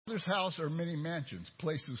Father's house are many mansions,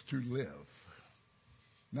 places to live,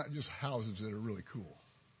 not just houses that are really cool.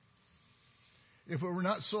 If it were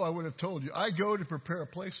not so, I would have told you, I go to prepare a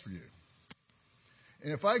place for you.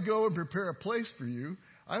 And if I go and prepare a place for you,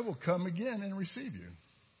 I will come again and receive you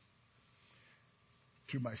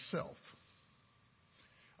to myself.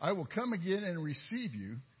 I will come again and receive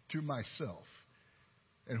you to myself.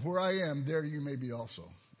 And where I am, there you may be also.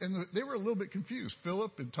 And they were a little bit confused.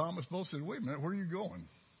 Philip and Thomas both said, wait a minute, where are you going?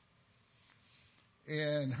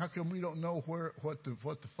 And how come we don't know what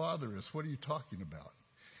the Father is? What are you talking about?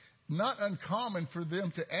 Not uncommon for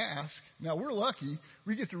them to ask. Now, we're lucky.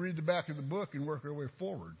 We get to read the back of the book and work our way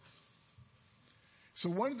forward. So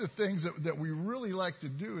one of the things that we really like to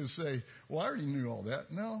do is say, well, I already knew all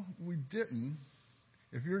that. No, we didn't.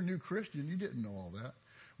 If you're a new Christian, you didn't know all that.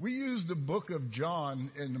 We use the book of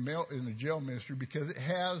John in the jail ministry because it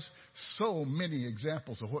has so many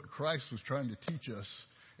examples of what Christ was trying to teach us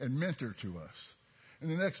and mentor to us. And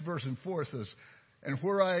the next verse in 4 says, and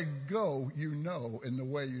where I go, you know, and the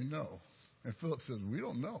way you know. And Philip says, we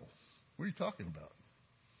don't know. What are you talking about?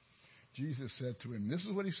 Jesus said to him, this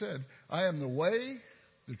is what he said, I am the way,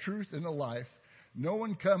 the truth, and the life. No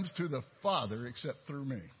one comes to the Father except through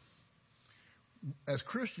me. As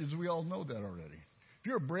Christians, we all know that already. If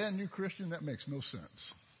you're a brand new Christian, that makes no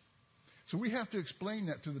sense. So we have to explain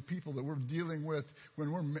that to the people that we're dealing with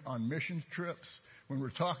when we're on mission trips, when we're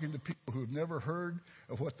talking to people who have never heard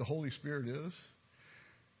of what the Holy Spirit is.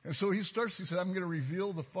 And so he said, I'm going to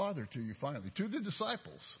reveal the Father to you finally, to the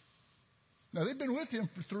disciples. Now, they've been with him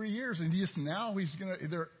for 3 years, and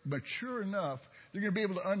they're mature enough, they're going to be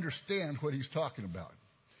able to understand what he's talking about.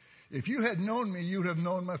 If you had known me, you would have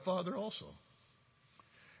known my Father also.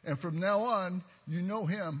 And from now on, you know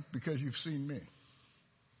him because you've seen me.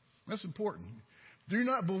 That's important. Do you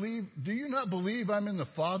not believe I'm in the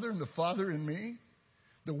Father and the Father in me?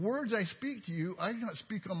 The words I speak to you, I do not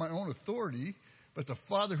speak on my own authority, but the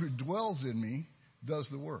Father who dwells in me does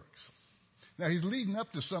the works. Now, he's leading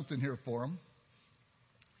up to something here for them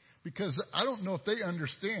because I don't know if they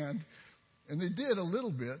understand, and they did a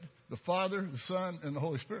little bit, the Father, the Son, and the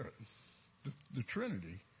Holy Spirit, the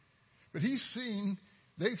Trinity. But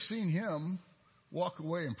they've seen him walk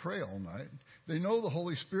away and pray all night. They know the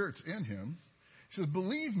Holy Spirit's in him. He says,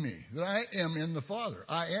 believe me that I am in the Father.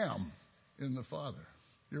 I am in the Father.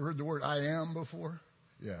 You ever heard the word I am before?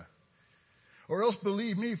 Yeah. Or else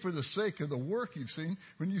believe me for the sake of the work you've seen.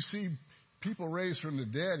 When you see people raised from the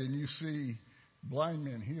dead and you see blind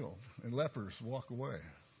men healed and lepers walk away.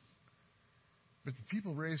 But the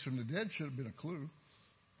people raised from the dead should have been a clue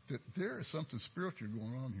that there is something spiritual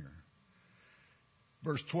going on here.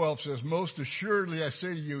 Verse 12 says, most assuredly I say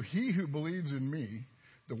to you, he who believes in me,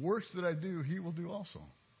 the works that I do, he will do also.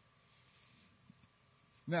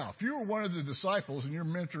 Now, if you were one of the disciples and you're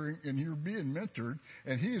mentoring and you're being mentored,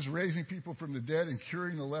 and he is raising people from the dead and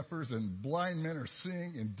curing the lepers, and blind men are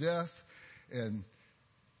seeing and deaf, and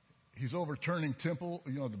he's overturning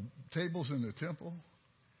the tables in the temple.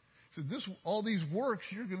 He said, all these works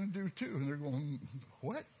you're going to do too. And they're going,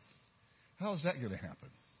 what? How is that going to happen?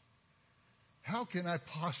 How can I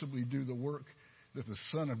possibly do the work that the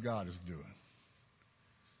Son of God is doing?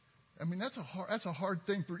 I mean, that's a hard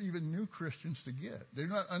thing for even new Christians to get. They're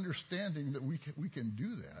not understanding that we can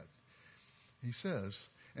do that. He says,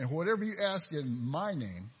 and whatever you ask in my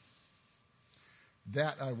name,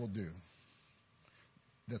 that I will do,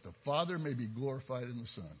 that the Father may be glorified in the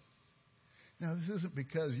Son. Now, this isn't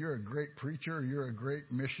because you're a great preacher or you're a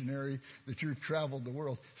great missionary that you've traveled the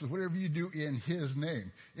world. It says, whatever you do in his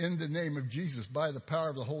name, in the name of Jesus, by the power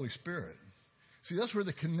of the Holy Spirit. See, that's where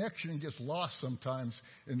the connection gets lost sometimes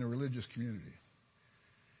in the religious community.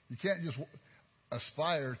 You can't just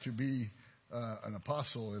aspire to be an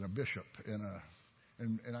apostle and a bishop.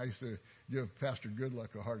 And I used to give Pastor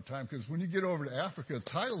Goodluck a hard time because when you get over to Africa,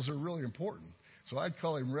 titles are really important. So I'd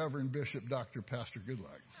call him Reverend Bishop Dr. Pastor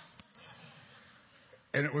Goodluck.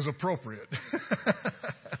 And it was appropriate.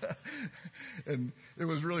 And it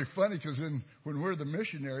was really funny because when we're the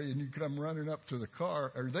missionary and you come running up to the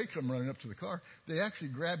car, or they come running up to the car, they actually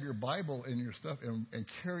grab your Bible and your stuff and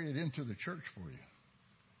carry it into the church for you.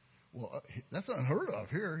 Well, that's unheard of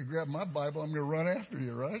here. You grab my Bible, I'm going to run after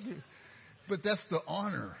you, right? But that's the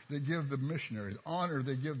honor they give the missionary, the honor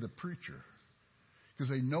they give the preacher, because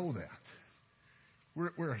they know that.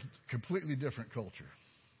 We're a completely different culture.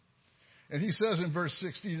 And he says in verse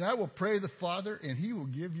 16, I will pray the Father, and he will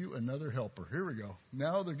give you another helper. Here we go.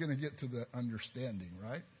 Now they're going to get to the understanding,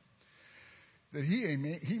 right? That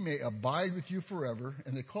he may abide with you forever,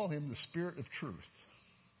 and they call him the Spirit of Truth.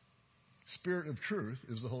 Spirit of Truth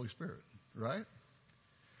is the Holy Spirit, right?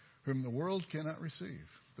 Whom the world cannot receive.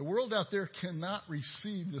 The world out there cannot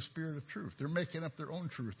receive the Spirit of truth. They're making up their own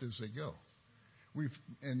truth as they go.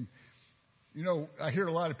 I hear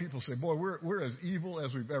a lot of people say, boy, we're as evil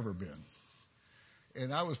as we've ever been.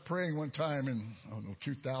 And I was praying one time in,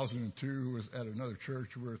 2002, was at another church.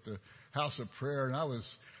 We were at the house of prayer, and I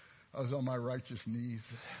was on my righteous knees.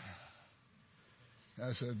 And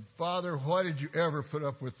I said, Father, why did you ever put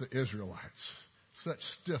up with the Israelites? Such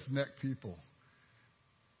stiff-necked people.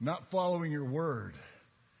 Not following your word.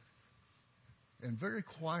 In very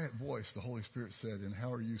quiet voice, the Holy Spirit said, and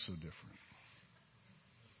how are you so different?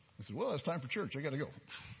 I said, well, it's time for church. I got to go.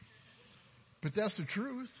 But that's the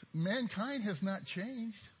truth. Mankind has not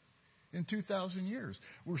changed in 2,000 years.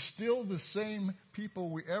 We're still the same people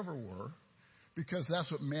we ever were because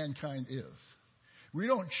that's what mankind is. We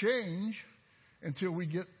don't change until we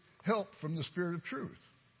get help from the Spirit of truth.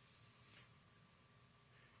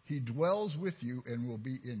 He dwells with you and will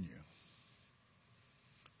be in you.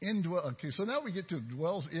 Okay, so now we get to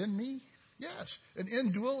dwells in me. Yes, an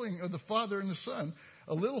indwelling of the Father and the Son.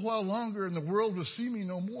 A little while longer and the world will see me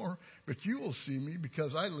no more, but you will see me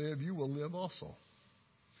because I live, you will live also.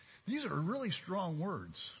 These are really strong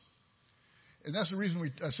words. And that's the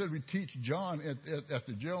reason I said we teach John at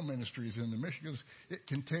the jail ministries in the mission, because it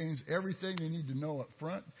contains everything you need to know up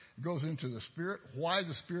front. It goes into the Spirit, why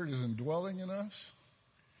the Spirit is indwelling in us,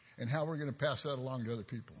 and how we're going to pass that along to other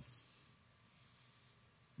people.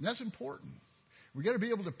 And that's important. We've got to be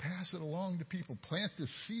able to pass it along to people, plant the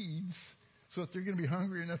seeds so that they're going to be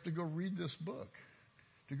hungry enough to go read this book,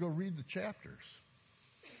 to go read the chapters.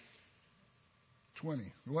 20.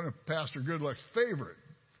 One of Pastor Goodluck's favorite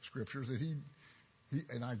scriptures that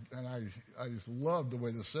I just love the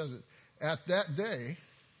way this says it. At that day,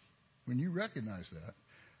 when you recognize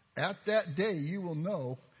that, at that day you will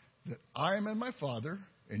know that I am in my Father,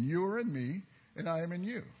 and you are in me, and I am in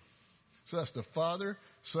you. So that's the Father,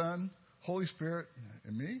 Son, Holy Spirit,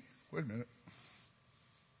 and me? Wait a minute.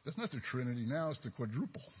 That's not the Trinity now, it's the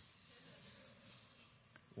quadruple.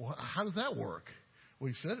 Well, how does that work? Well,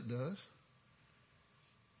 he said it does.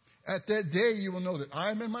 At that day you will know that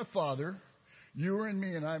I am in my Father, you are in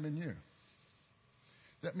me, and I am in you.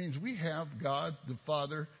 That means we have God, the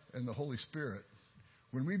Father, and the Holy Spirit.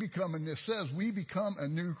 When we become, and this says, we become a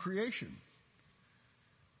new creation.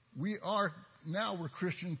 We're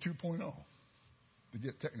Christian 2.0, to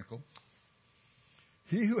get technical.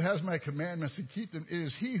 He who has my commandments and keep them, it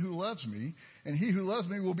is he who loves me, and he who loves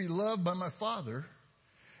me will be loved by my Father,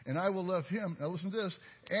 and I will love him. Now listen to this,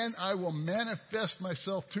 and I will manifest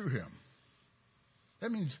myself to him.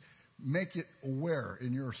 That means make it aware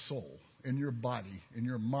in your soul, in your body, in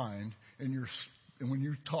your mind, and when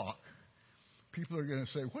you talk, people are going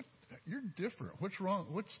to say, "What? You're different. What's wrong?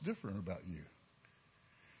 What's different about you?"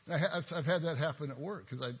 I've had that happen at work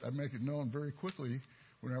because I make it known very quickly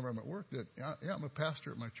whenever I'm at work that, I'm a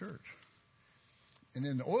pastor at my church. And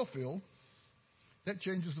in the oil field, that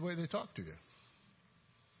changes the way they talk to you.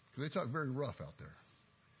 Because they talk very rough out there.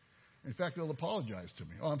 In fact, they'll apologize to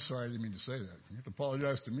me. Oh, I'm sorry, I didn't mean to say that. You have to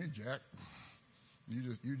apologize to me, Jack.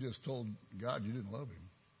 You just told God you didn't love him.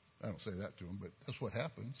 I don't say that to him, but that's what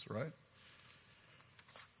happens, right?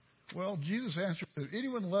 Well, Jesus answered, if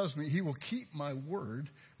anyone loves me, he will keep my word.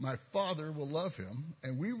 My Father will love him,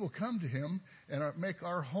 and we will come to him and make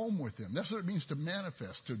our home with him. That's what it means to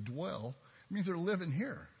manifest, to dwell. It means they're living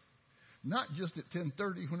here. Not just at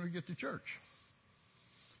 10:30 when we get to church.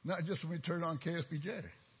 Not just when we turn on KSBJ.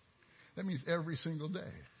 That means every single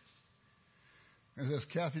day. And as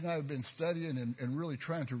Kathy and I have been studying and really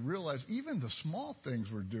trying to realize even the small things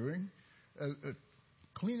we're doing,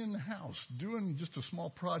 cleaning the house, doing just a small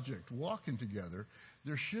project, walking together,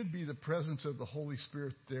 there should be the presence of the Holy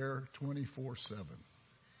Spirit there 24/7.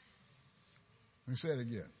 Let me say it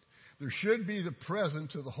again. There should be the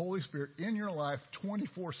presence of the Holy Spirit in your life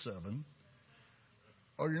 24/7,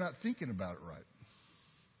 or you're not thinking about it right.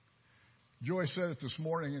 Joy said it this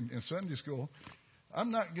morning in Sunday school. I'm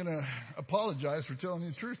not going to apologize for telling you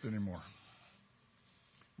the truth anymore.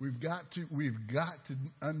 We've got to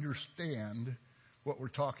understand what we're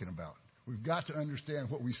talking about. We've got to understand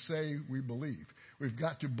what we say we believe. We've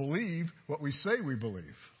got to believe what we say we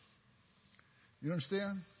believe. You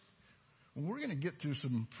understand? Well, we're going to get to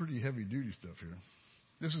some pretty heavy-duty stuff here.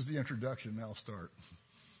 This is the introduction. Now I'll start.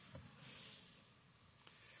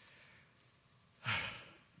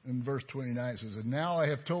 In verse 29 it says, and now I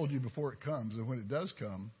have told you before it comes, and when it does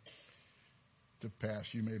come to pass,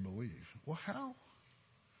 you may believe. Well, how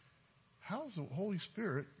is the Holy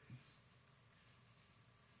Spirit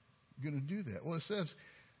going to do that? Well, it says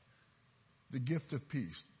the gift of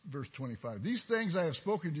peace, verse 25. These things I have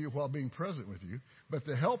spoken to you while being present with you, but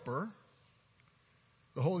the Helper,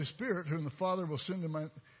 The Holy Spirit, whom the Father will send in my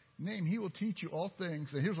name, he will teach you all things.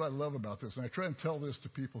 And here's what I love about this, and I try and tell this to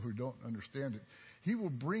people who don't understand it. He will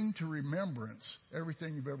bring to remembrance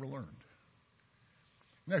everything you've ever learned.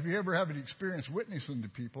 Now, if you ever have an experience witnessing to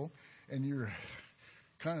people and you're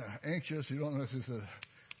kind of anxious, you don't know if it's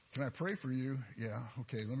can I pray for you? Yeah,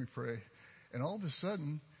 okay, let me pray. And all of a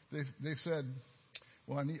sudden, they said,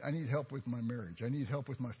 well, I need help with my marriage. I need help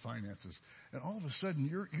with my finances. And all of a sudden,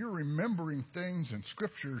 you're remembering things and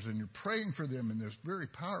scriptures, and you're praying for them, and it's very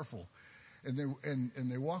powerful. And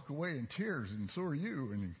they walk away in tears, and so are you.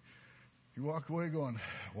 And you walk away going,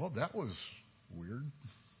 well, that was weird.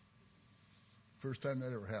 First time that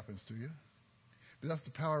ever happens to you. But that's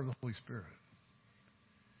the power of the Holy Spirit.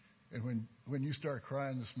 And when you start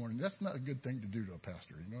crying this morning, that's not a good thing to do to a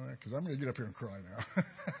pastor, you know that? Because I'm going to get up here and cry now.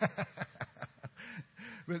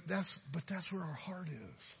 But that's where our heart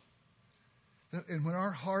is. And when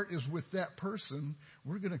our heart is with that person,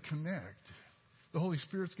 we're going to connect. The Holy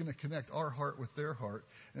Spirit's going to connect our heart with their heart.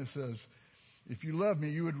 And it says, if you love me,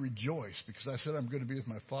 you would rejoice because I said I'm going to be with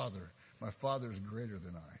my Father. My Father is greater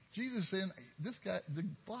than I. Jesus is saying, the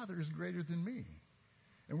Father is greater than me.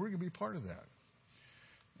 And we're going to be part of that.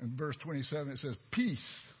 In verse 27, it says, peace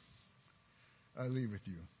I leave with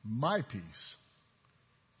you. My peace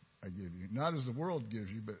I give you. Not as the world gives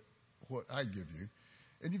you, but what I give you.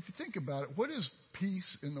 And if you think about it, what is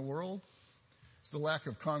peace in the world? It's the lack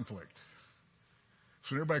of conflict.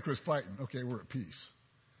 So when everybody quits fighting, okay, we're at peace.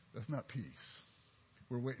 That's not peace.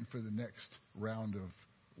 We're waiting for the next round of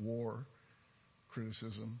war,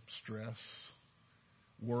 criticism, stress,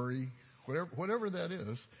 worry, whatever that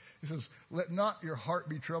is. He says, let not your heart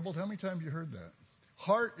be troubled. How many times have you heard that?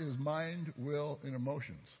 Heart is mind, will, and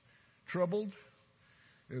emotions. Troubled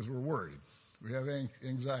is we're worried. We have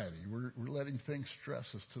anxiety. We're letting things stress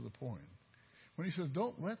us to the point. When he says,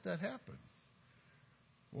 don't let that happen.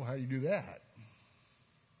 Well, how do you do that?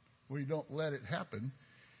 Well, you don't let it happen.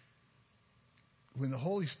 When the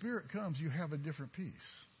Holy Spirit comes, you have a different peace.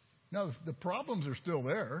 Now, the problems are still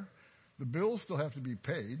there. The bills still have to be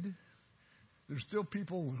paid. There's still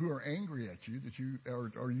people who are angry at you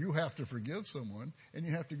or you have to forgive someone, and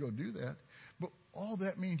you have to go do that. But all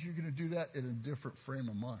that means you're going to do that in a different frame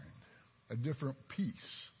of mind, a different peace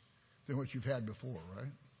than what you've had before,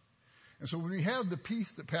 right? And so when we have the peace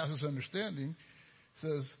that passes understanding, it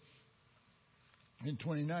says in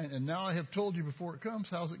 29, and now I have told you before it comes,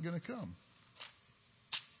 how's it going to come?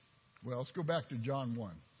 Well, let's go back to John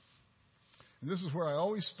 1. And this is where I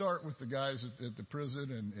always start with the guys at the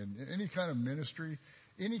prison and any kind of ministry,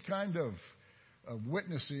 any kind of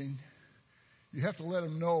witnessing. You have to let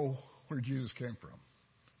them know where Jesus came from.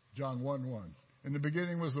 John 1:1. In the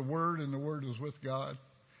beginning was the Word, and the Word was with God,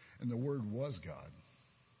 and the Word was God.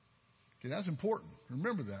 Okay, that's important.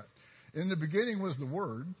 Remember that. In the beginning was the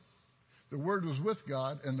Word was with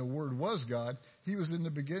God, and the Word was God. He was in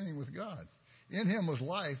the beginning with God. In Him was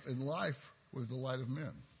life, and life was the light of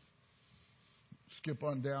men. Skip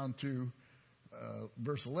on down to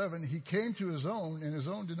verse 11. He came to His own, and His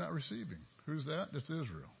own did not receive Him. Who's that? That's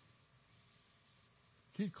Israel.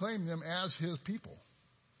 He claimed them as His people.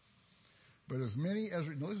 But as many as,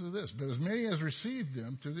 listen to this, but as many as received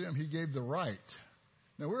them, to them He gave the right.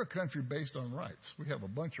 Now, we're a country based on rights. We have a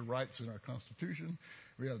bunch of rights in our Constitution.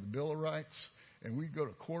 We have the Bill of Rights, and we go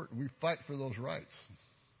to court and we fight for those rights.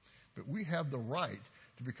 But we have the right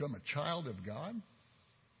to become a child of God?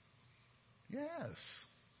 Yes.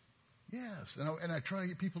 Yes. And I try to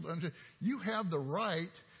get people to understand, you have the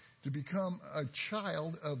right to become a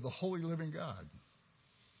child of the holy living God.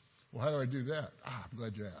 Well, how do I do that? I'm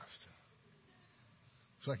glad you asked.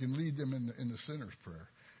 So I can lead them in the sinner's prayer.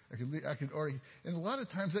 I can already, and a lot of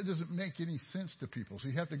times that doesn't make any sense to people. So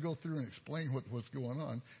you have to go through and explain what's going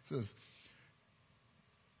on. It says,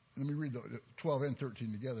 let me read the 12 and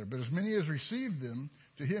 13 together. But as many as received them,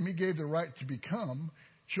 to Him He gave the right to become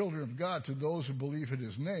children of God, to those who believe in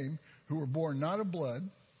His name, who were born not of blood,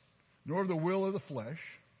 nor of the will of the flesh,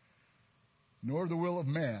 nor of the will of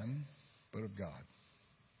man, but of God.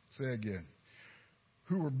 Say again.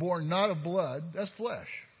 Who were born not of blood, that's flesh,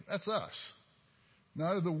 that's us.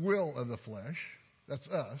 Not of the will of the flesh, that's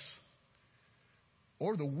us.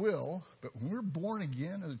 Or the will, but when we're born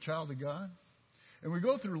again as a child of God, and we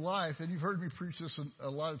go through life, and you've heard me preach this a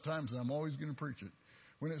lot of times, and I'm always going to preach it.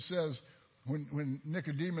 When it says, when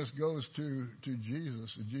Nicodemus goes to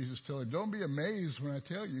Jesus, and Jesus tells him, don't be amazed when I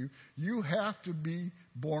tell you, you have to be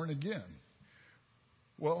born again.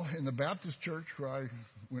 Well, in the Baptist church where I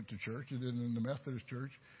went to church, and in the Methodist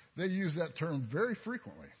church, they use that term very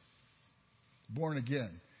frequently. Born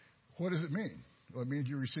again. What does it mean? Well, it means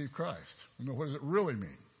you receive Christ. No, what does it really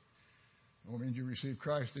mean? Well, it means you receive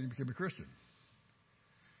Christ and you become a Christian.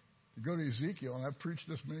 You go to Ezekiel, and I've preached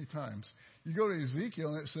this many times. You go to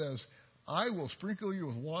Ezekiel, and it says, I will sprinkle you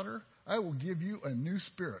with water. I will give you a new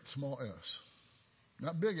spirit, small s.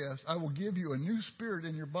 Not big S. I will give you a new spirit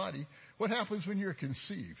in your body. What happens when you're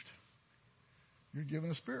conceived? You're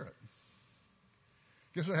given a spirit.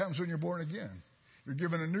 Guess what happens when you're born again? You're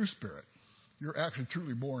given a new spirit. You're actually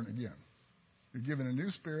truly born again. You're given a new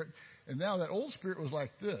spirit. And now that old spirit was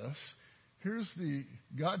like this. Here's the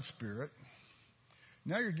God spirit.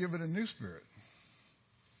 Now you're given a new spirit.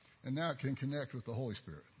 And now it can connect with the Holy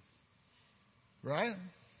Spirit. Right?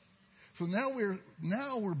 So now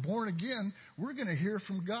we're born again. We're going to hear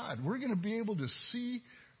from God. We're going to be able to see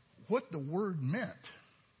what the Word meant.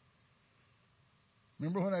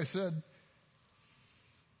 Remember when I said,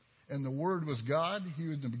 and the Word was God? He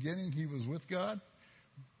was in the beginning. He was with God.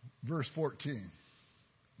 Verse 14,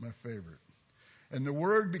 my favorite. And the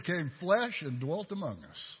Word became flesh and dwelt among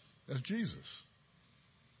us. That's Jesus.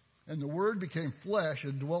 And the Word became flesh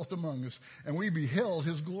and dwelt among us, and we beheld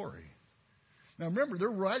His glory. Now remember, they're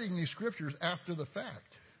writing these scriptures after the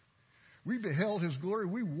fact. We beheld His glory.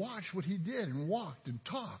 We watched what He did and walked and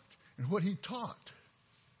talked and what He taught.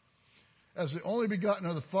 As the only begotten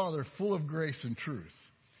of the Father, full of grace and truth.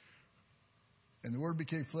 And the Word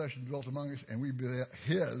became flesh and dwelt among us, and we beheld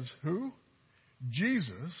His, who?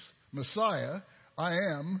 Jesus, Messiah, I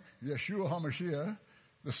am, Yeshua HaMashiach,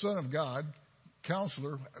 the Son of God,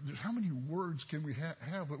 Counselor. How many words can we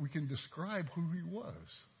have that we can describe who He was?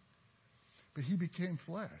 But He became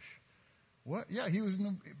flesh. What? Yeah, He was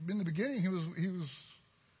in the beginning. He was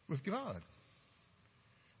with God,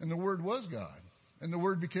 and the Word was God, and the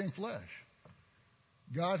Word became flesh.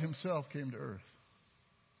 God Himself came to earth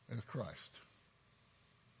as Christ.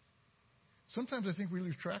 Sometimes I think we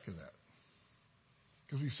lose track of that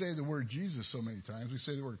because we say the word Jesus so many times. We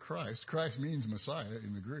say the word Christ. Christ means Messiah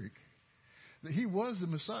in the Greek. That He was the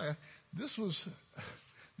Messiah. This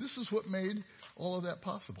is what made all of that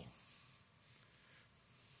possible.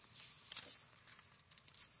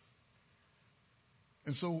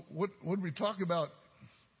 And so when we talk about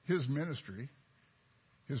His ministry,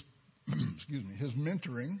 His His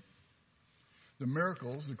mentoring, the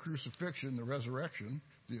miracles, the crucifixion, the resurrection,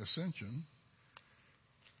 the ascension.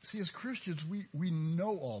 See, as Christians, we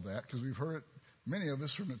know all that because we've heard it, many of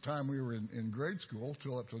us, from the time we were in grade school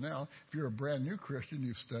till up to now. If you're a brand new Christian,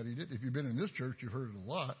 you've studied it. If you've been in this church, you've heard it a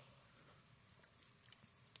lot.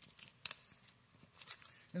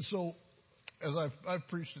 And so, as I've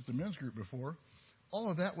preached at the men's group before, all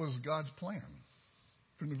of that was God's plan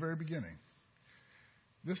from the very beginning.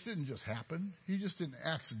 This didn't just happen. He just didn't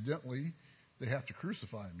accidentally, they have to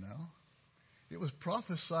crucify Him now. It was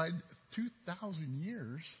prophesied 2,000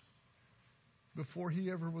 years before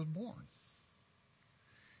He ever was born.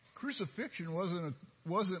 Crucifixion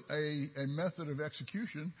wasn't a method of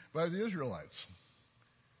execution by the Israelites.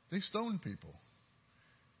 They stoned people.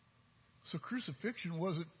 So crucifixion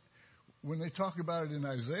wasn't, when they talk about it in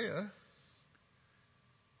Isaiah,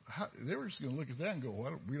 they were just going to look at that and go,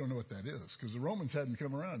 well, we don't know what that is, because the Romans hadn't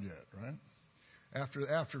come around yet, right?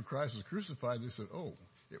 After Christ was crucified, they said, oh,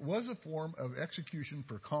 it was a form of execution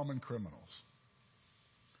for common criminals.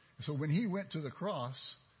 So when He went to the cross,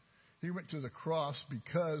 He went to the cross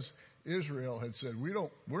because Israel had said,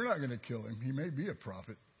 we're not going to kill Him. He may be a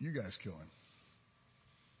prophet. You guys kill Him.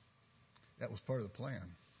 That was part of the plan.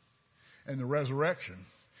 And the resurrection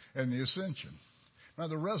and the ascension. Now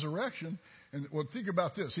the resurrection, and well, think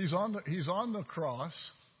about this. He's on the cross,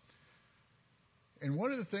 and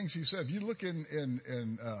one of the things He said, if you look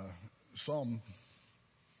in Psalm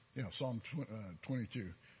 22,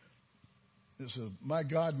 it says, my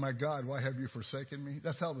God, why have you forsaken me?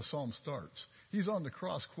 That's how the psalm starts. He's on the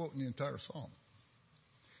cross quoting the entire psalm.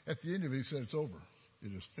 At the end of it, He said, it's over.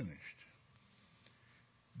 It is finished.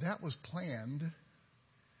 That was planned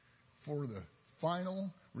for the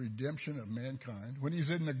final redemption of mankind. When He's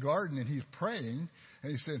in the garden and He's praying,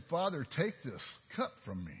 and He said, Father, take this cup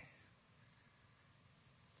from me.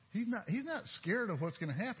 He's not scared of what's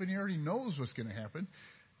going to happen. He already knows what's going to happen.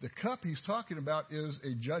 The cup He's talking about is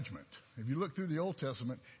a judgment. If you look through the Old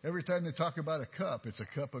Testament, every time they talk about a cup, it's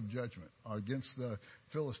a cup of judgment against the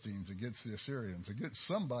Philistines, against the Assyrians, against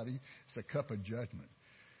somebody. It's a cup of judgment.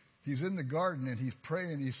 He's in the garden and He's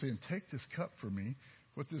praying. He's saying, take this cup from me.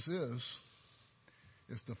 What this is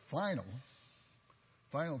the final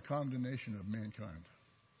condemnation of mankind.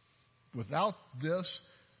 Without this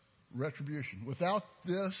retribution, without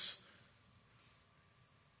this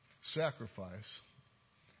sacrifice,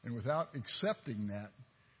 and without accepting that,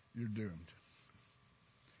 you're doomed.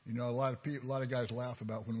 You know, a lot of guys laugh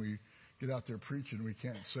about when we get out there preaching, we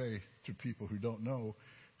can't say to people who don't know,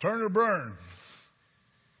 turn or burn.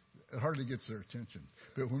 It hardly gets their attention.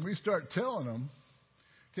 But when we start telling them,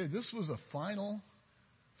 okay, this was a final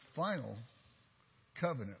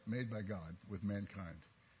covenant made by God with mankind.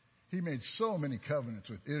 He made so many covenants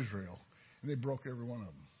with Israel, and they broke every one of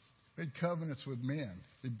them. Made covenants with man.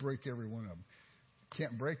 They break every one of them.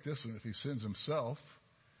 Can't break this one if he sends himself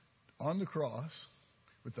on the cross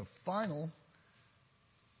with the final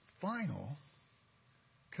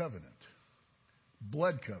covenant.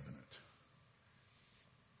 Blood covenant.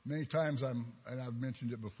 Many times and I've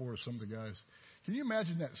mentioned it before to some of the guys. Can you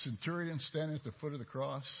imagine that centurion standing at the foot of the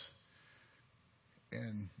cross?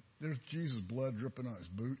 And there's Jesus' blood dripping on his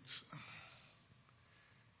boots.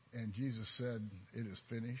 And Jesus said, it is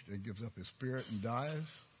finished. And gives up his spirit and dies.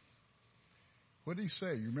 What did he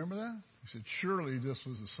say? You remember that? He said, surely this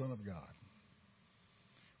was the Son of God.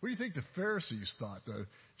 What do you think the Pharisees thought? The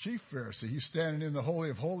chief Pharisee, he's standing in the Holy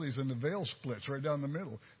of Holies and the veil splits right down the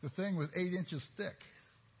middle. The thing was 8 inches thick.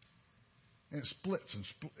 And it splits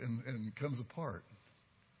and comes apart.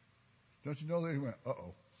 Don't you know that? He went,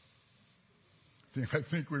 uh-oh. I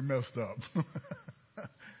think we messed up.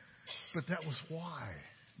 But that was why.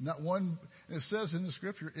 Not one, it says in the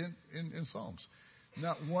scripture in Psalms,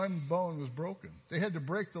 not one bone was broken. They had to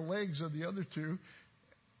break the legs of the other two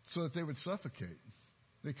so that they would suffocate.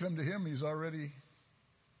 They come to him, he's already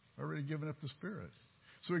given up the spirit.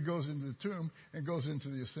 So he goes into the tomb and goes into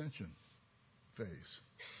the ascension phase,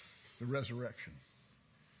 the resurrection.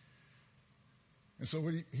 And so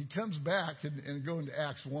when he comes back and go into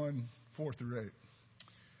Acts 1, 4 through 8.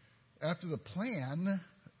 After the plan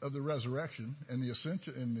of the resurrection and the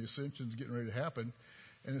ascension's getting ready to happen,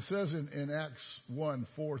 and it says in Acts 1,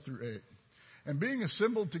 4 through 8, and being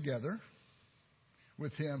assembled together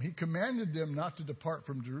with him, he commanded them not to depart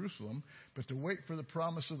from Jerusalem, but to wait for the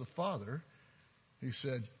promise of the Father. He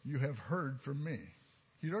said, you have heard from me.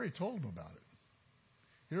 He'd already told them about it.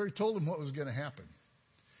 He already told them what was going to happen.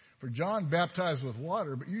 For John baptized with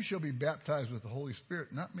water, but you shall be baptized with the Holy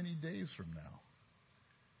Spirit not many days from now.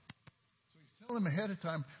 So he's telling them ahead of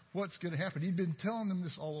time what's going to happen. He'd been telling them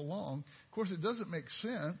this all along. Of course, it doesn't make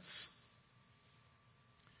sense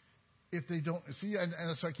if they don't see, and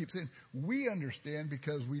that's why I keep saying, we understand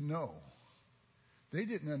because we know. They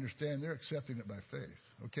didn't understand. They're accepting it by faith.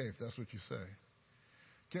 Okay, if that's what you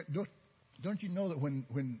say. Don't you know that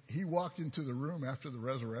when he walked into the room after the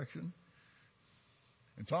resurrection,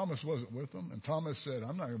 and Thomas wasn't with him, and Thomas said,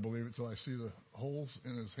 I'm not going to believe it until I see the holes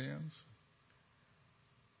in his hands.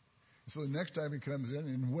 So the next time he comes in,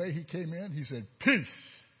 and the way he came in, he said, peace.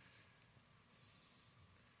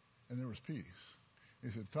 And there was peace. He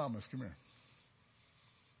said, Thomas, come here.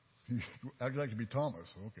 I'd like to be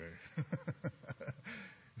Thomas. Okay.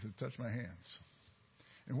 He said, touch my hands.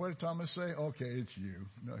 And what did Thomas say? Okay, it's you.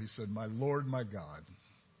 No, he said, my Lord, my God.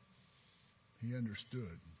 He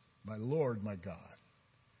understood. My Lord, my God.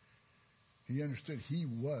 He understood he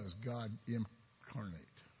was God incarnate.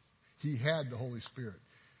 He had the Holy Spirit.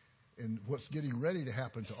 And what's getting ready to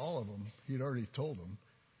happen to all of them, he'd already told them.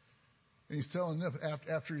 And he's telling them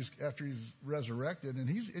after he's resurrected, and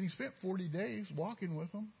he spent 40 days walking with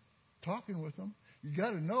them, talking with them. You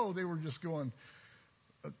got to know they were just going,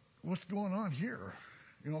 what's going on here?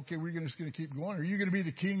 You know, okay, we're just going to keep going. Are you going to be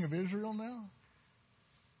the king of Israel now?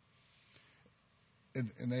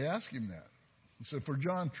 And they asked him that. He said, for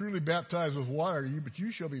John truly baptized with water, but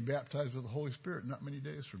you shall be baptized with the Holy Spirit not many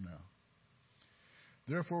days from now.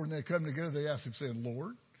 Therefore, when they come together, they asked him, saying,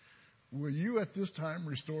 Lord, will you at this time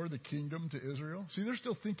restore the kingdom to Israel? See, they're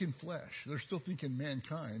still thinking flesh. They're still thinking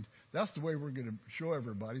mankind. That's the way we're going to show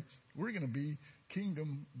everybody. We're going to be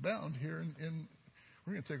kingdom bound here,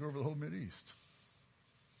 we're going to take over the whole Mideast.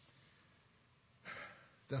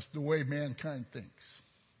 That's the way mankind thinks.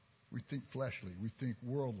 We think fleshly. We think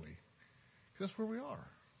worldly. That's where we are.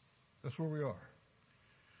 That's where we are.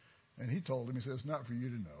 And he told him, he says, not for you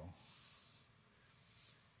to know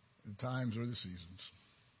the times or the seasons.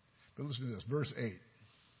 But listen to this, verse 8.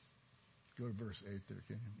 Go to verse 8 there,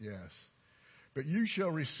 can you? Yes. But you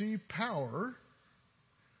shall receive power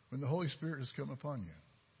when the Holy Spirit has come upon you.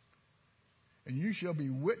 And you shall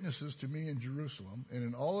be witnesses to me in Jerusalem and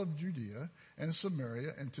in all of Judea and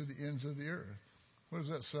Samaria and to the ends of the earth. What does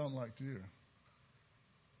that sound like to you?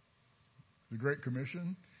 The Great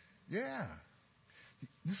Commission? Yeah.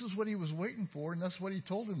 This is what he was waiting for, and that's what he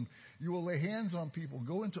told him. You will lay hands on people,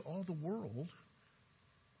 go into all the world,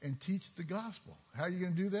 and teach the gospel. How are you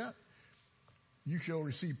going to do that? You shall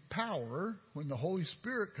receive power when the Holy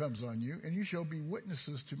Spirit comes on you, and you shall be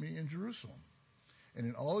witnesses to me in Jerusalem and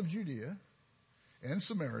in all of Judea and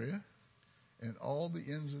Samaria and all the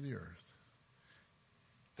ends of the earth.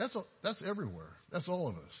 That's everywhere. That's all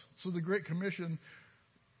of us. So the Great Commission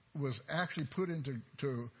was actually put into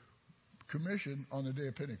commission on the day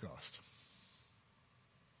of Pentecost.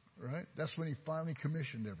 Right? That's when he finally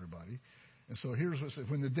commissioned everybody. And so here's what it says.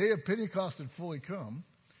 When the day of Pentecost had fully come,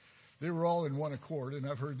 they were all in one accord. And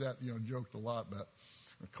I've heard that, joked a lot about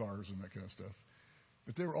cars and that kind of stuff.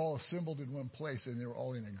 But they were all assembled in one place, and they were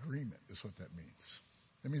all in agreement, is what that means.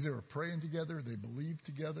 That means they were praying together. They believed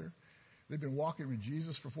together. They'd been walking with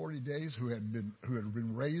Jesus for 40 days, who had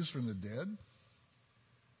been raised from the dead.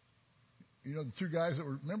 The two guys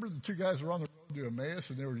remember the two guys were on the road to Emmaus,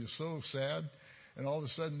 and they were just so sad. And all of a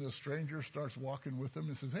sudden, the stranger starts walking with them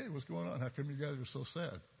and says, "Hey, what's going on? How come you guys are so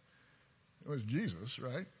sad?" It was Jesus,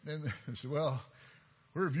 right? And they said, "Well,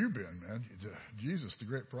 where have you been, man? Jesus, the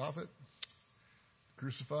great prophet,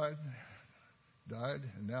 crucified, died,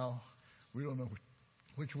 and now we don't know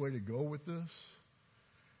which way to go with this."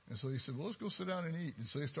 And so he said, "Well, let's go sit down and eat." And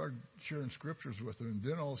so they started sharing scriptures with him. And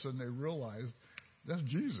then all of a sudden they realized, that's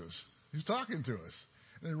Jesus. He's talking to us.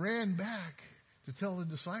 And they ran back to tell the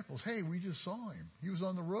disciples, "Hey, we just saw him. He was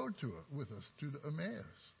on the road with us to Emmaus."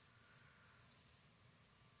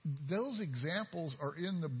 Those examples are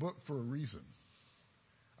in the book for a reason.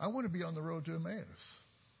 I want to be on the road to Emmaus.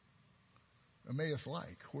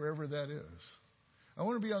 Emmaus-like, wherever that is. I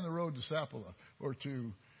want to be on the road to Sapala or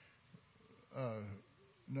to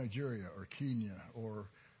Nigeria or Kenya or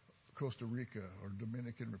Costa Rica or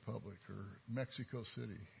Dominican Republic or Mexico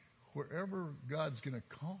City. Wherever God's going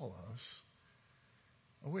to call us.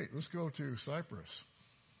 Oh, wait, let's go to Cypress.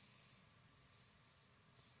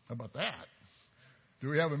 How about that? Do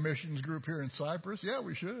we have a missions group here in Cypress? Yeah,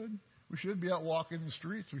 we should. We should be out walking the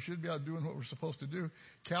streets. We should be out doing what we're supposed to do.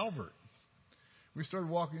 Calvert. We started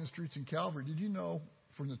walking the streets in Calvert. Did you know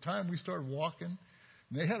from the time we started walking,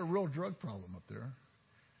 they had a real drug problem up there.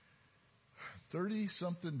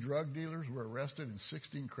 30-something drug dealers were arrested and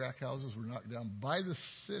 16 crack houses were knocked down by the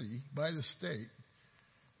city, by the state,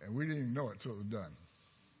 and we didn't even know it until it was done.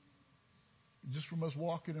 Just from us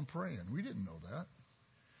walking and praying. We didn't know that.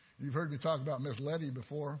 You've heard me talk about Miss Letty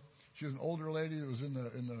before. She was an older lady that was in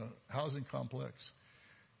the housing complex,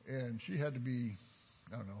 and she had to be,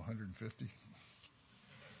 150.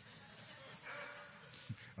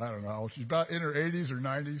 I don't know. She's about in her 80s or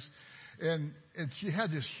 90s. And she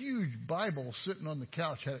had this huge Bible sitting on the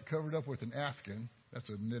couch, had it covered up with an afghan. That's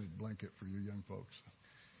a knitted blanket for you young folks.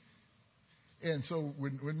 And so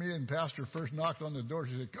when me and Pastor first knocked on the door,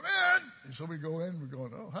 she said, "Come in." And so we go in. We're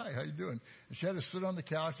going, "Oh, hi, how you doing?" And she had to sit on the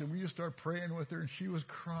couch, and we just started praying with her, and she was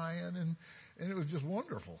crying, and it was just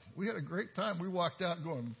wonderful. We had a great time. We walked out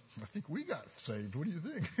going, "I think we got saved. What do you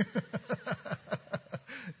think?"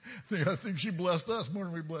 I think she blessed us more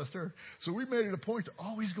than we blessed her. So we made it a point to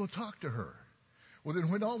always go talk to her. Well,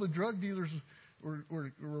 then when all the drug dealers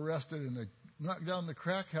were arrested and they knocked down the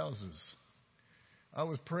crack houses, I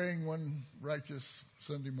was praying one righteous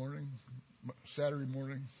Saturday morning.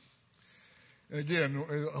 And again,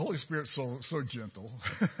 the Holy Spirit's so gentle.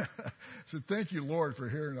 I said, "Thank you, Lord, for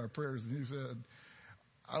hearing our prayers." And he said,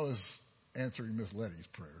 "I was answering Miss Letty's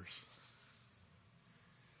prayers.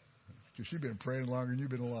 Because she'd been praying longer than you've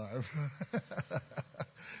been alive."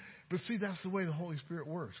 But see, that's the way the Holy Spirit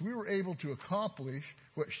works. We were able to accomplish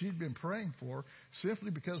what she'd been praying for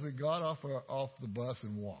simply because we got off the bus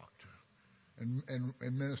and walked and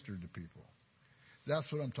ministered to people.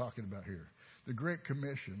 That's what I'm talking about here. The Great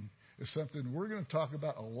Commission is something we're going to talk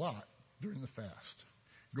about a lot during the fast.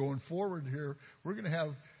 Going forward here, we're going to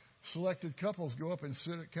have selected couples go up and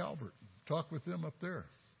sit at Calvert. Talk with them up there.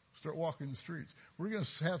 Start walking the streets. We're going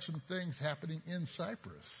to have some things happening in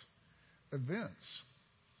Cypress. Events.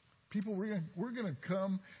 People, we're going to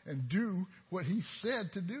come and do what he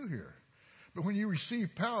said to do here. But when you receive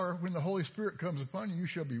power, when the Holy Spirit comes upon you, you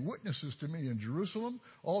shall be witnesses to me in Jerusalem,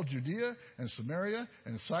 all Judea and Samaria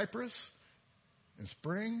and Cyprus and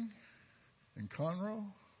Spring and Conroe.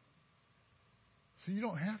 So you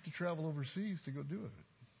don't have to travel overseas to go do it.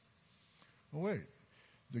 Oh, wait.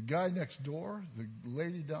 The guy next door, the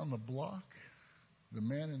lady down the block, the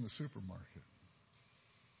man in the supermarket.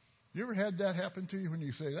 You ever had that happen to you when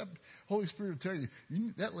you say, that Holy Spirit will tell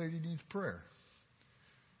you, that lady needs prayer?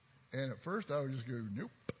 And at first I would just go, nope.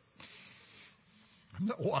 I'm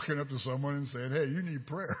not walking up to someone and saying, "Hey, you need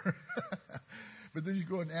prayer." But then you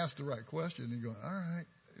go and ask the right question, and you go, "All right."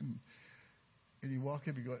 And you walk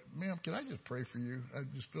up and you go, "Ma'am, can I just pray for you?" I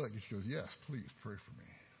just feel like she goes, "Yes, please pray for me."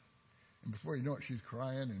 And before you know it, she's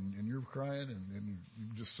crying, and you're crying, and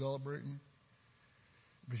you're just celebrating.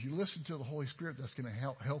 But if you listen to the Holy Spirit, that's going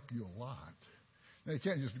to help you a lot. Now, you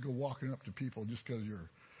can't just go walking up to people just because you're,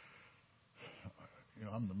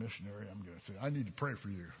 I'm the missionary. I'm going to say, I need to pray for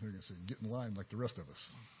you. They're going to say, get in line like the rest of us.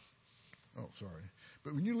 Oh, sorry.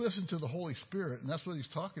 But when you listen to the Holy Spirit, and that's what he's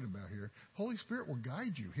talking about here, Holy Spirit will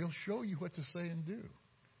guide you. He'll show you what to say and do.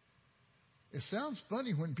 It sounds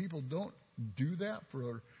funny when people don't do that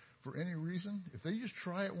for any reason. If they just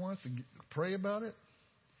try it once and pray about it,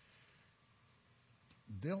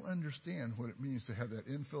 they'll understand what it means to have that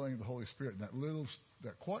infilling of the Holy Spirit and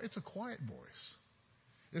it's a quiet voice.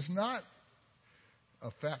 It's not a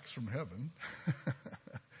fax from heaven.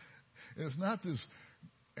 It's not this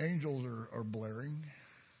angels are blaring.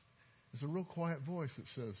 It's a real quiet voice that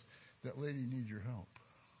says, that lady needs your help.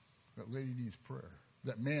 That lady needs prayer.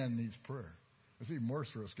 That man needs prayer. It's even worse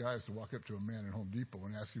for us guys to walk up to a man in Home Depot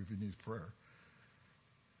and ask him if he needs prayer.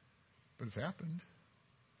 But it's happened.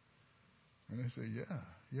 And they say,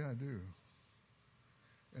 yeah, I do.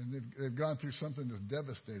 And they've gone through something that's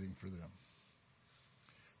devastating for them.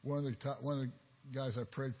 One of the guys I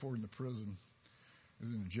prayed for in the prison is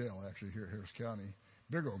in the jail, actually, here at Harris County.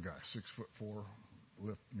 Big old guy, 6'4",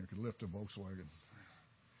 could lift a Volkswagen.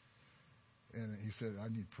 And he said, I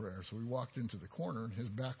need prayer. So we walked into the corner, and his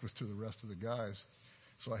back was to the rest of the guys.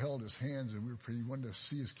 So I held his hands, and he wanted to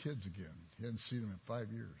see his kids again. He hadn't seen them in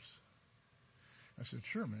 5 years. I said,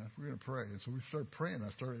 sure, man, we're going to pray. And so we started praying. I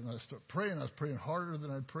started praying. I was praying harder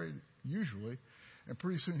than I'd prayed usually. And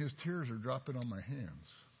pretty soon his tears are dropping on my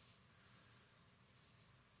hands.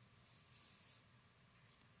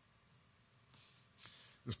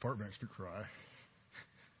 This part makes me cry.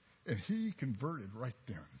 And he converted right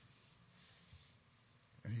then.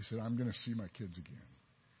 And he said, I'm going to see my kids again.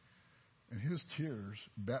 And his tears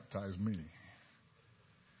baptized me.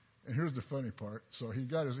 And here's the funny part. So he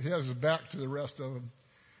has his back to the rest of them.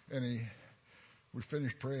 And we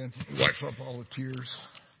finished praying. He wipes up all the tears.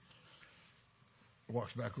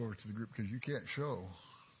 Walks back over to the group because you can't show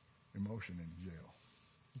emotion in jail.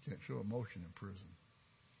 You can't show emotion in prison.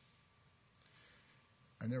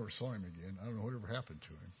 I never saw him again. I don't know whatever happened to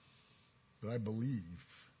him. But I believe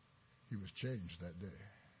he was changed that day.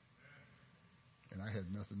 And I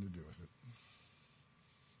had nothing to do with it.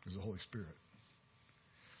 It was the Holy Spirit.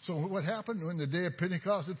 So what happened when the day of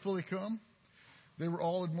Pentecost had fully come? They were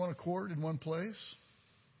all in one accord in one place.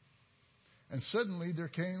 And suddenly there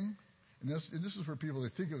came, and this is where people, they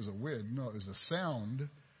think it was a wind. No, it was a sound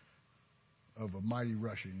of a mighty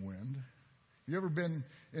rushing wind. You ever been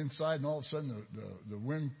inside and all of a sudden the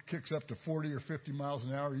wind kicks up to 40 or 50 miles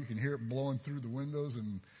an hour? You can hear it blowing through the windows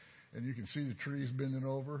and you can see the trees bending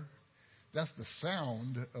over. That's the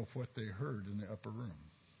sound of what they heard in the upper room.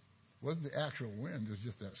 It wasn't the actual wind, it was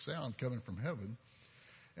just that sound coming from heaven.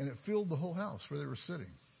 And it filled the whole house where they were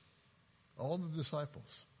sitting. All the disciples.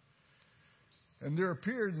 And there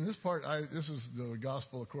appeared, in this part, this is the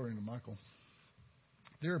gospel according to Michael.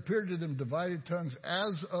 There appeared to them divided tongues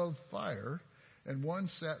as of fire, and one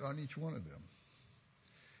sat on each one of them.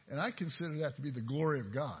 And I consider that to be the glory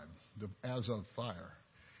of God, as of fire.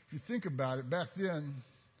 If you think about it, back then,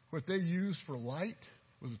 what they used for light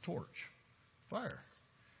was a torch, fire.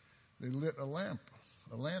 They lit a lamp,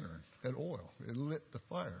 a lantern, had oil. It lit the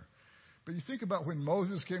fire. But you think about when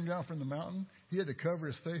Moses came down from the mountain, he had to cover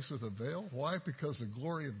his face with a veil. Why? Because the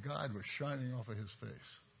glory of God was shining off of his face.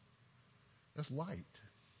 That's light.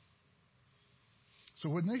 So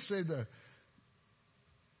when they say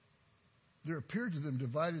there appeared to them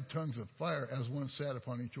divided tongues of fire as one sat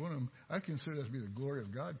upon each one of them, I consider that to be the glory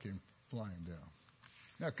of God came flying down.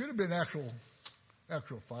 Now, it could have been actual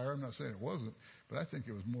fire. I'm not saying it wasn't, but I think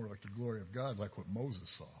it was more like the glory of God, like what Moses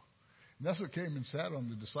saw. And that's what came and sat on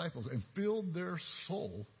the disciples and filled their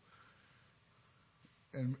soul.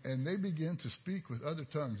 And they began to speak with other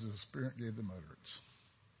tongues as the Spirit gave them utterance.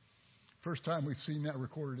 First time we've seen that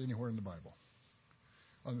recorded anywhere in the Bible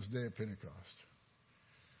on this day of Pentecost.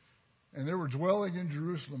 And there were dwelling in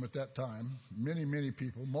Jerusalem at that time many, many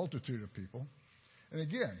people, multitude of people. And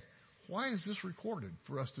again, why is this recorded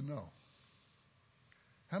for us to know?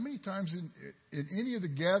 How many times in any of the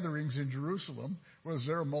gatherings in Jerusalem was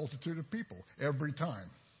there a multitude of people? Every time.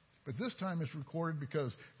 But this time it's recorded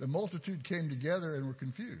because the multitude came together and were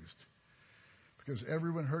confused. Because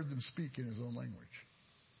everyone heard them speak in his own language.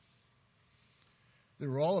 They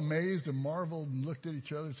were all amazed and marveled and looked at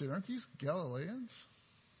each other and said, aren't these Galileans?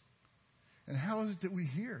 And how is it that we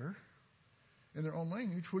hear in their own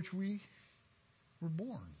language which we were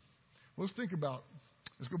born? Well, let's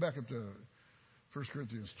go back up to 1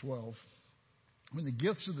 Corinthians 12. When the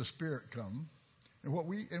gifts of the Spirit come,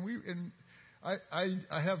 and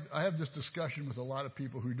I have this discussion with a lot of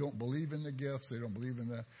people who don't believe in the gifts, they don't believe in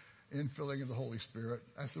the infilling of the Holy Spirit.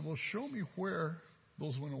 I said, well, show me where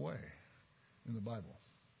those went away in the Bible.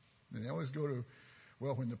 And they always go to,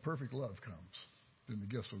 Well, when the perfect love comes, then the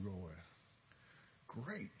gifts will go away.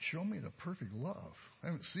 Great. Show me the perfect love. I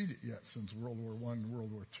haven't seen it yet since World War I,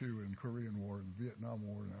 World War II, and Korean War, and Vietnam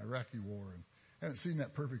War, and Iraqi War. And I haven't seen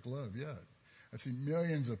that perfect love yet. I've seen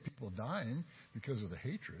millions of people dying because of the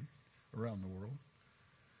hatred around the world.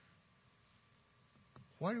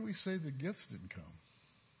 Why do we say the gifts didn't come?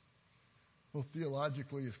 Well,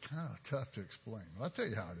 theologically, it's kind of tough to explain. I'll tell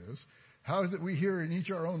you how it is. How is it we hear in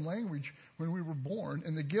each our own language when we were born,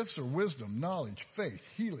 and the gifts are wisdom, knowledge, faith,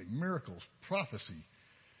 healing, miracles, prophecy,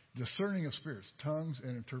 discerning of spirits, tongues,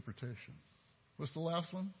 and interpretation. What's the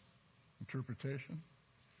last one? Interpretation.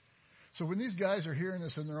 So when these guys are hearing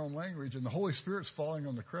this in their own language and the Holy Spirit's falling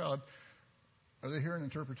on the crowd, are they hearing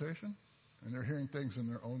interpretation? And they're hearing things in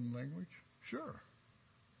their own language? Sure.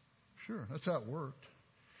 That's how it worked.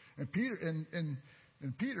 And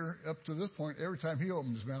Peter, up to this point, every time he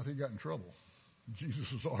opened his mouth, he got in trouble. Jesus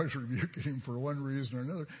was always rebuking him for one reason or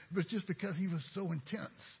another, but just because he was so intense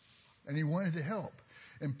and he wanted to help.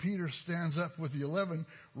 And Peter stands up with the 11,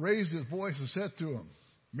 raised his voice and said to them,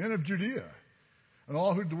 "Men of Judea, and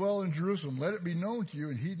all who dwell in Jerusalem, let it be known to you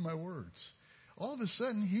and heed my words." All of a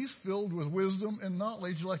sudden, he's filled with wisdom and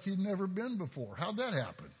knowledge like he'd never been before. How'd that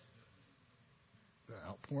happen? The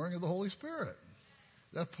outpouring of the Holy Spirit.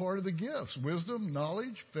 That's part of the gifts. Wisdom,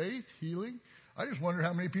 knowledge, faith, healing. I just wonder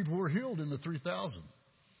how many people were healed in the 3,000.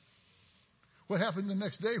 What happened the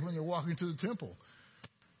next day when they're walking to the temple?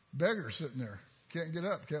 Beggar sitting there. Can't get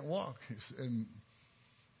up, can't walk. And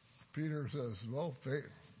Peter says, well, faith,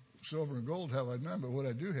 silver and gold have I none, but what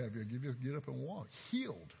I do have you, I give you, get up and walk.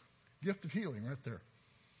 Healed. Gift of healing right there.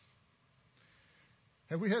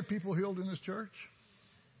 Have we had people healed in this church?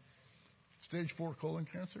 Stage 4 colon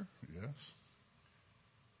cancer? Yes.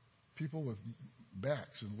 People with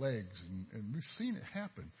backs and legs, and we've seen it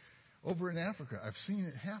happen. Over in Africa, I've seen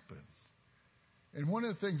it happen. And one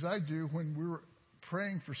of the things I do when we're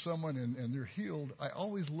praying for someone and they're healed, I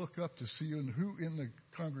always look up to see who in the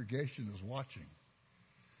congregation is watching.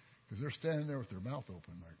 Because they're standing there with their mouth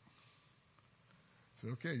open. Like, I said,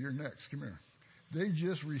 okay, you're next. Come here. They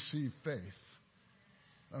just received faith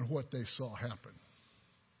on what they saw happen.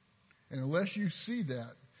 And unless you see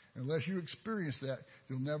that, unless you experience that,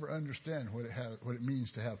 you'll never understand what it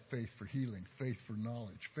means to have faith for healing, faith for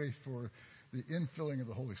knowledge, faith for the infilling of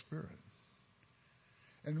the Holy Spirit.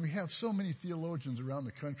 And we have so many theologians around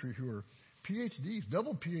the country who are PhDs,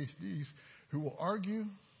 double PhDs, who will argue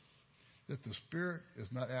that the Spirit is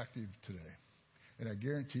not active today. And I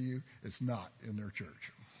guarantee you it's not in their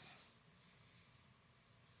church.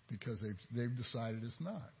 Because they've decided it's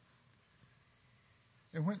not.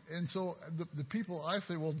 And so the people, I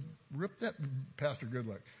say, well, rip that, Pastor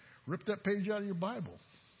Goodluck, rip that page out of your Bible.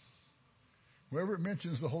 Wherever it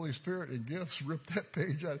mentions the Holy Spirit and gifts, rip that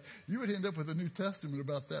page out. You would end up with a New Testament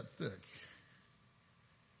about that thick.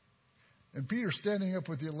 And Peter, standing up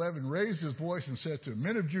with the 11, raised his voice and said to them,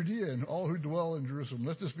 "Men of Judea and all who dwell in Jerusalem,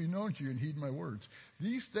 let this be known to you and heed my words."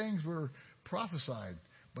 These things were prophesied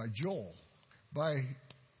by Joel, by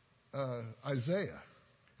Isaiah.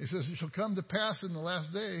 He says, "It shall come to pass in the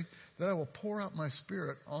last day that I will pour out my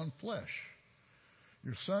Spirit on flesh.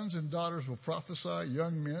 Your sons and daughters will prophesy,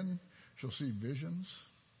 young men shall see visions,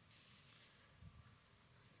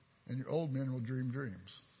 and your old men will dream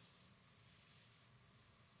dreams."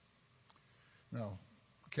 Now,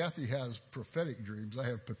 Kathy has prophetic dreams. I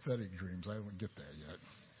have pathetic dreams. I don't get that yet.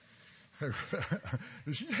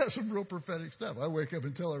 She has some real prophetic stuff. I wake up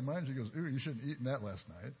and tell her mine. She goes, "Ooh, you shouldn't have eaten that last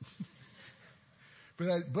night."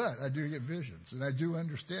 But I do get visions, and I do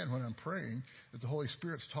understand when I'm praying that the Holy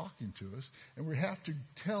Spirit's talking to us, and we have to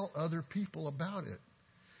tell other people about it.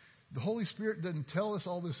 The Holy Spirit doesn't tell us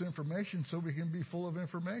all this information so we can be full of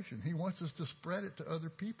information. He wants us to spread it to other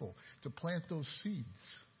people, to plant those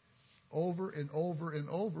seeds. Over and over and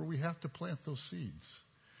over, we have to plant those seeds.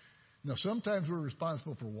 Now, sometimes we're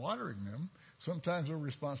responsible for watering them. Sometimes we're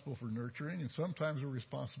responsible for nurturing, and sometimes we're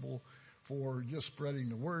responsible for just spreading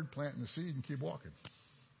the word, planting the seed, and keep walking.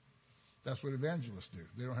 That's what evangelists do.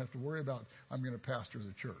 They don't have to worry about, I'm going to pastor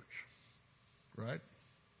the church. Right?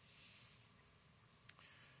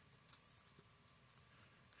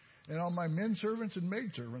 "And on my men servants and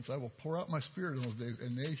maid servants I will pour out my Spirit in those days,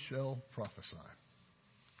 and they shall prophesy."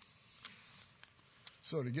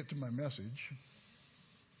 So to get to my message,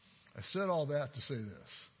 I said all that to say this.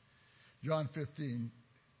 John 15,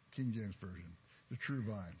 King James Version, the true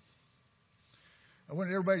vine. I want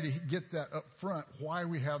everybody to get that up front, why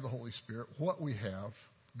we have the Holy Spirit, what we have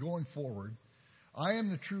going forward. I am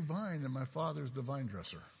the true vine, and my Father is the vine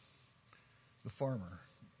dresser, the farmer,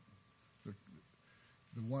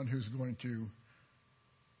 the one who's going to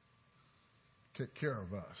take care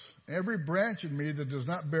of us. Every branch in me that does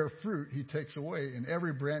not bear fruit, he takes away. And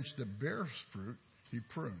every branch that bears fruit, he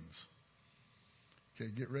prunes. Okay,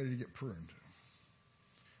 get ready to get pruned.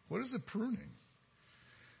 What is the pruning?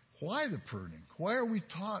 Why the pruning? Why are we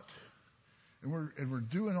taught and we're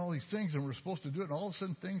doing all these things and we're supposed to do it, and all of a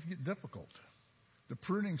sudden things get difficult? The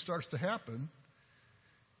pruning starts to happen.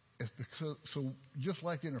 It's because, so just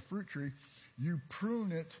like in a fruit tree, you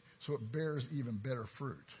prune it so it bears even better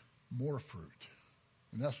fruit, more fruit.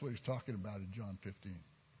 And that's what he's talking about in John 15.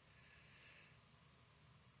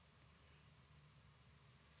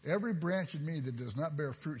 Every branch in me that does not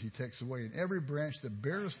bear fruit, he takes away. And every branch that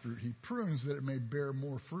bears fruit, he prunes that it may bear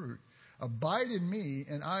more fruit. Abide in me,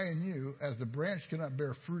 and I in you, as the branch cannot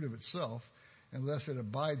bear fruit of itself unless it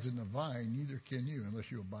abides in the vine, neither can you unless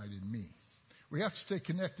you abide in me. We have to stay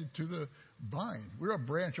connected to the vine. We're a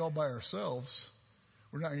branch all by ourselves.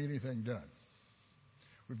 We're not going to get anything done.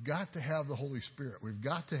 We've got to have the Holy Spirit. We've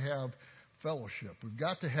got to have fellowship. We've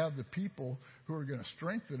got to have the people who are going to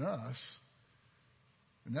strengthen us.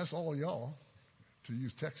 And that's all y'all, to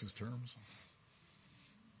use Texas terms.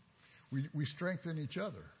 We strengthen each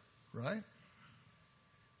other, right?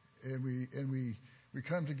 And we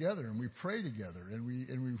come together and we pray together and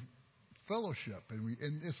we fellowship and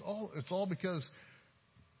it's all because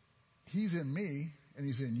he's in me and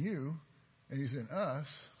he's in you and he's in us.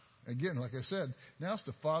 Again, like I said, now it's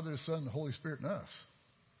the Father, the Son, and the Holy Spirit in us.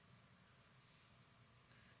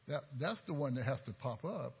 That's the one that has to pop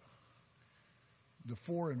up. The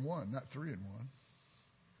 4 in 1, not 3 in 1.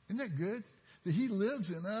 Isn't that good? That he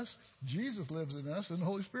lives in us, Jesus lives in us, and the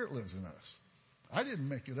Holy Spirit lives in us. I didn't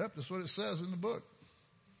make it up. That's what it says in the book.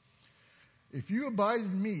 If you abide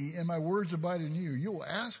in me and my words abide in you, you will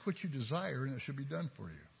ask what you desire and it shall be done for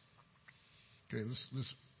you. Okay,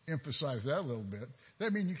 let's emphasize that a little bit.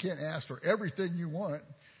 That means you can't ask for everything you want. It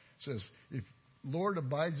says, if Lord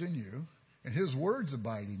abides in you and his words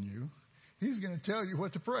abide in you, he's going to tell you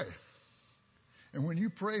what to pray. And when you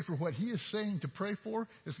pray for what he is saying to pray for,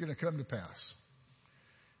 it's going to come to pass.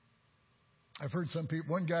 I've heard some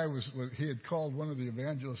people, one guy he had called one of the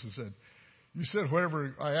evangelists and said, you said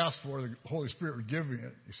whatever I asked for, the Holy Spirit would give me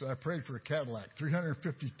it. He said, I prayed for a Cadillac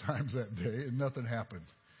 350 times that day and nothing happened.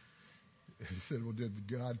 He said, well, did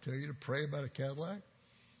God tell you to pray about a Cadillac?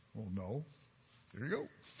 Well, no. There you go.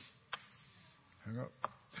 Hang up.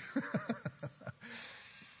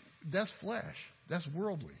 That's flesh. That's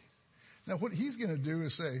worldly. Now, what he's going to do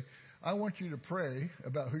is say, I want you to pray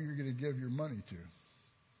about who you're going to give your money to.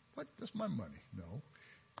 What? That's my money. No.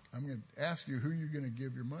 I'm going to ask you who you're going to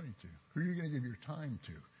give your money to, who you're going to give your time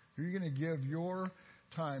to, who you're going to give your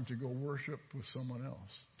time to go worship with someone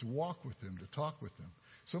else, to walk with them, to talk with them,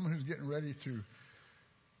 someone who's getting ready to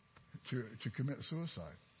commit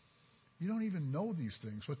suicide. You don't even know these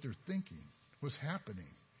things, what they're thinking, what's happening.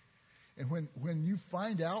 And when you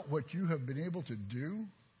find out what you have been able to do,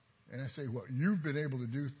 and I say what you've been able to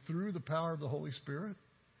do through the power of the Holy Spirit,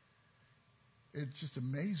 it just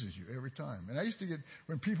amazes you every time. And I used to get,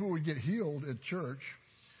 when people would get healed at church,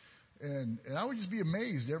 and I would just be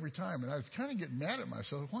amazed every time. And I was kind of getting mad at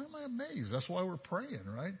myself. Why am I amazed? That's why we're praying,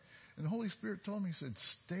 right? And the Holy Spirit told me, he said,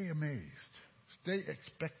 stay amazed. Stay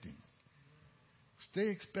expecting. Stay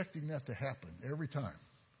expecting that to happen every time.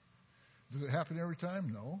 Does it happen every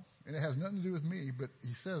time? No. And it has nothing to do with me, but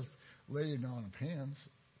he says, laying on of hands,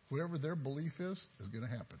 whatever their belief is going to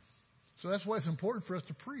happen. So that's why it's important for us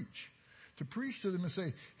to preach. To preach to them and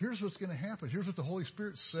say, here's what's going to happen. Here's what the Holy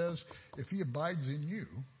Spirit says if he abides in you.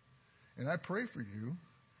 And I pray for you.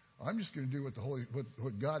 I'm just going to do what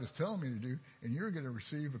God is telling me to do, and you're going to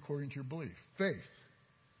receive according to your belief. Faith.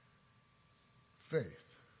 Faith.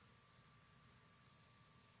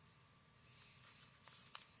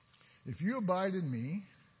 If you abide in me,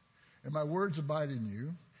 and my words abide in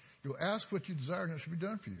you, you'll ask what you desire, and it shall be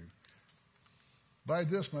done for you. By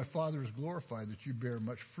this my Father is glorified, that you bear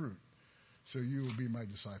much fruit, so you will be my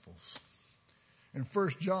disciples. In 1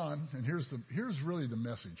 John, and here's really the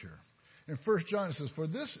message here. In 1 John it says, for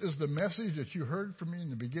this is the message that you heard from me in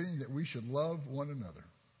the beginning, that we should love one another.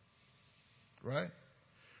 Right?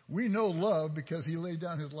 We know love because he laid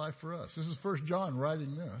down his life for us. This is 1 John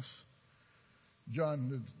writing this.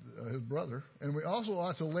 John, his brother. And we also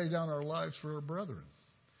ought to lay down our lives for our brethren.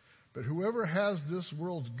 But whoever has this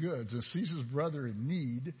world's goods and sees his brother in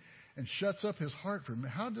need and shuts up his heart from him,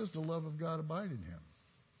 how does the love of God abide in him?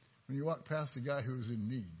 When you walk past the guy who is in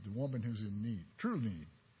need, the woman who's in need, true need.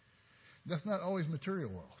 That's not always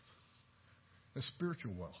material wealth. That's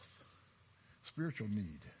spiritual wealth, spiritual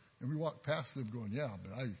need. And we walk past them going, yeah,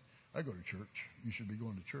 but I go to church. You should be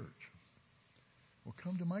going to church. Well,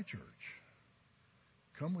 come to my church.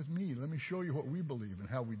 Come with me. Let me show you what we believe and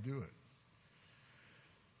how we do it.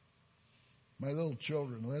 My little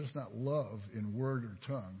children, let us not love in word or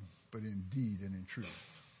tongue, but in deed and in truth.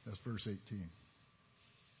 That's verse 18.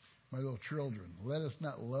 My little children, let us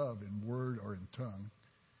not love in word or in tongue.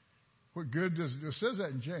 What good does it says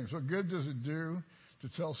that in James. What good does it do to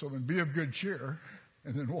tell someone, be of good cheer,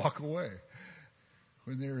 and then walk away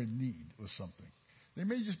when they're in need with something? They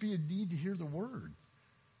may just be in need to hear the word,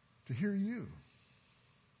 to hear you.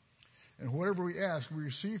 And whatever we ask, we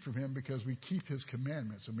receive from him because we keep his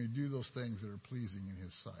commandments and we do those things that are pleasing in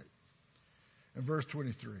his sight. And verse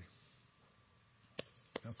 23.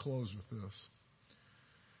 I'll close with this.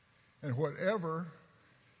 And whatever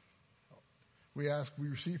we ask, we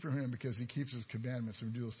receive from him because he keeps his commandments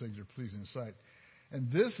and we do those things that are pleasing in his sight.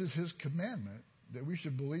 And this is his commandment, that we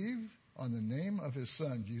should believe on the name of his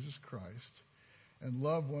Son, Jesus Christ, and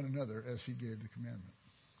love one another as he gave the commandment.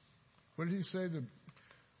 What did he say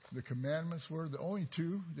the commandments were? The only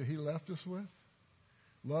two that he left us with?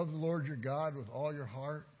 Love the Lord your God with all your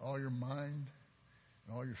heart, all your mind,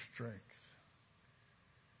 and all your strength.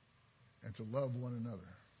 And to love one another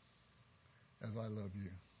as I love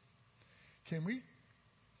you. Can we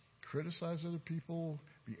criticize other people,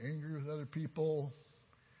 be angry with other people?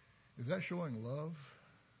 Is that showing love?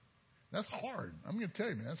 That's hard. I'm going to tell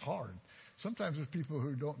you, man, that's hard. Sometimes there's people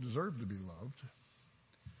who don't deserve to be loved.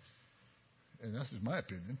 And that's just my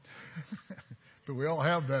opinion. But we all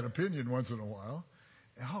have that opinion once in a while.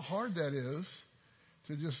 And how hard that is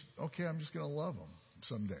to just, okay, I'm just going to love them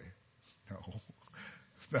someday. No,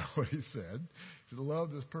 that's not what he said. To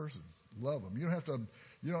love this person. Love them. You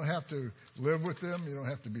don't have to live with them. You don't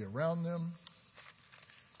have to be around them.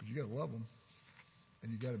 But you got to love them.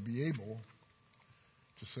 And you got to be able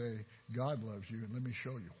to say, God loves you, and let me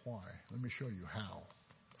show you why. Let me show you how.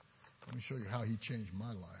 Let me show you how he changed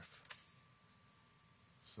my life.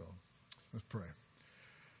 So, let's pray.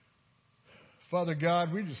 Father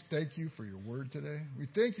God, we just thank you for your word today. We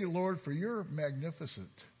thank you, Lord, for your magnificent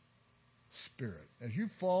Spirit. As you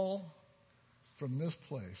fall from this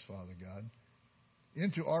place, Father God,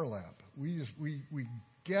 into our lap, we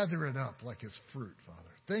gather it up like it's fruit, Father.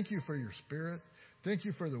 Thank you for your Spirit. Thank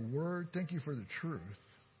you for the word. Thank you for the truth.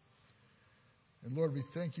 And Lord, we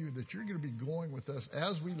thank you that you're going to be going with us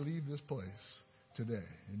as we leave this place today.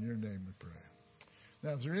 In your name we pray.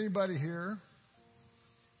 Now, is there anybody here,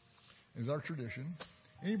 as our tradition,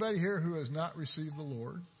 anybody here who has not received the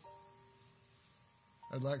Lord?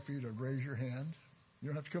 I'd like for you to raise your hand. You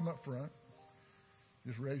don't have to come up front.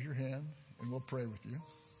 Just raise your hand, and we'll pray with you.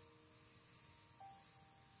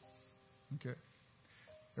 Okay.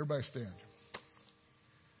 Everybody stand.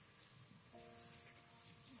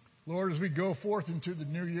 Lord, as we go forth into the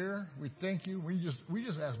new year, we thank you. We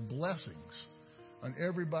just ask blessings on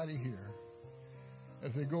everybody here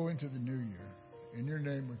as they go into the new year. In your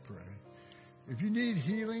name we pray. If you need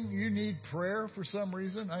healing, you need prayer for some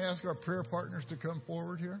reason, I ask our prayer partners to come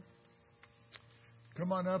forward here.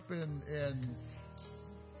 Come on up and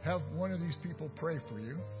have one of these people pray for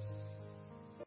you.